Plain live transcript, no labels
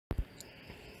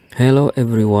Hello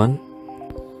everyone.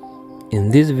 In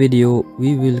this video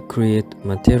we will create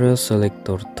material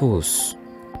selector tools.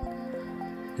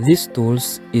 This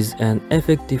tools is an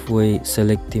effective way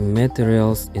selecting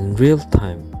materials in real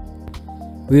time.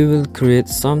 We will create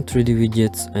some 3D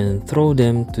widgets and throw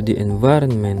them to the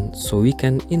environment so we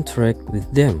can interact with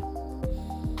them.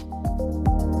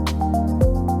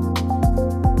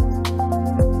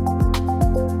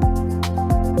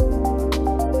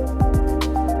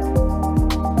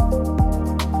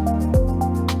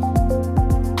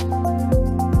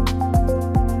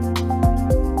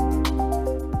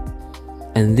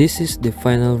 And this is the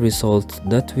final result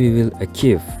that we will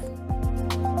achieve.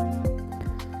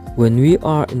 When we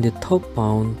are in the top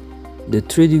bound, the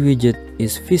 3D widget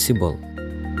is visible.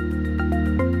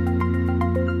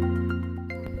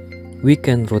 We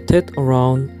can rotate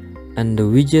around and the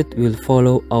widget will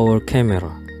follow our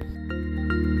camera.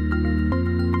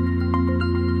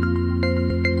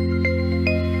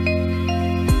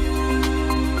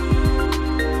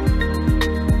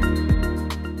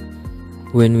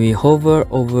 When we hover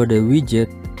over the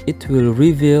widget, it will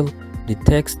reveal the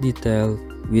text detail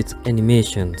with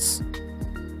animations.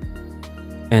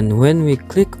 And when we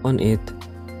click on it,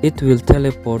 it will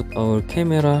teleport our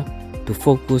camera to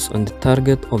focus on the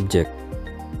target object.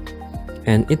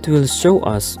 And it will show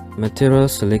us material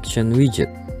selection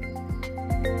widget.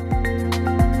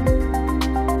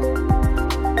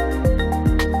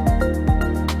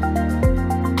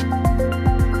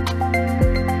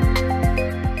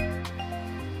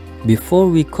 Before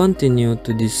we continue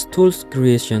to this tool's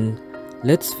creation,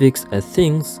 let's fix a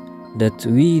things that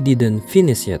we didn't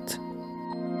finish yet.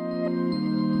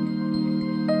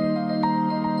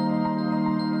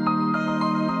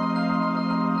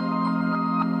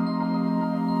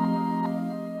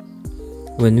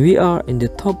 When we are in the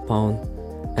top bound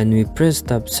and we press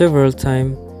tab several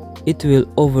times, it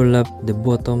will overlap the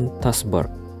bottom taskbar.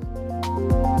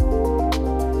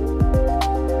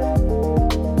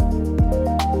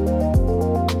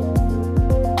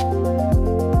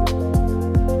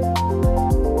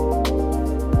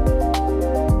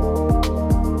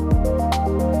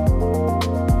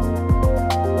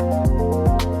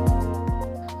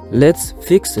 Let's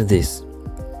fix this.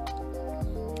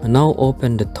 Now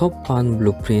open the top bound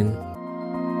blueprint.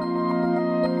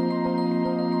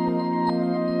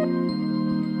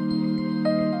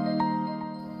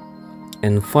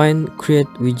 And find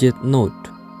Create Widget node.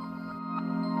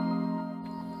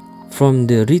 From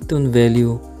the return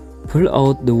value, pull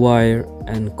out the wire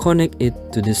and connect it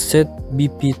to the set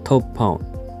BP top bound.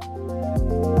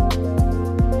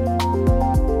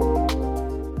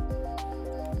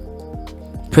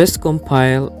 Press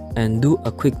compile and do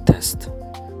a quick test.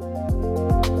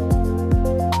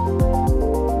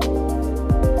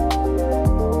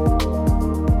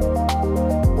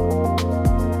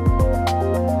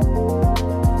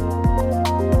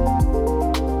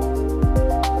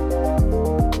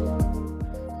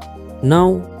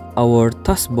 Now our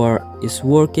taskbar is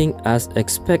working as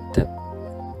expected.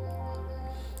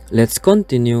 Let's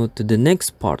continue to the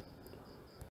next part.